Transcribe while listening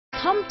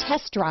Come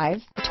test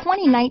drive the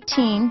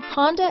 2019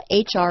 Honda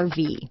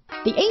HR-V.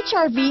 The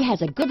HR-V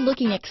has a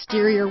good-looking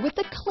exterior with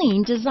a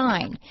clean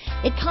design.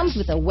 It comes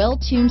with a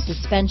well-tuned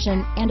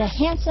suspension and a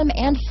handsome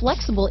and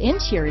flexible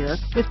interior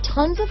with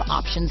tons of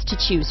options to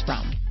choose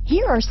from.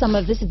 Here are some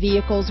of this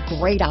vehicle's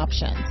great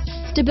options: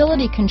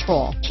 stability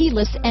control,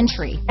 keyless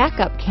entry,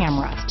 backup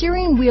camera,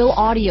 steering wheel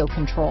audio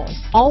controls,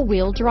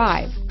 all-wheel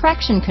drive,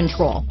 traction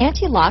control,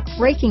 anti-lock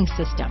braking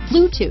system,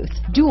 Bluetooth,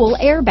 dual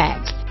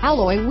airbags,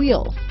 alloy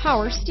wheels,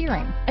 power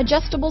steering,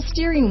 adjustable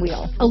steering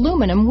wheel,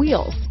 aluminum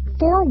wheels,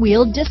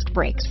 four-wheel disc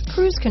brakes,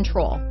 cruise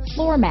control,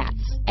 floor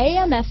mats,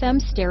 AM/FM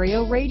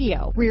stereo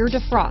radio, rear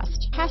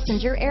defrost,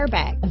 passenger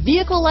airbag. A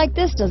vehicle like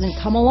this doesn't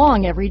come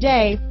along every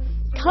day.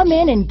 Come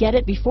in and get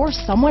it before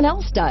someone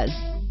else does.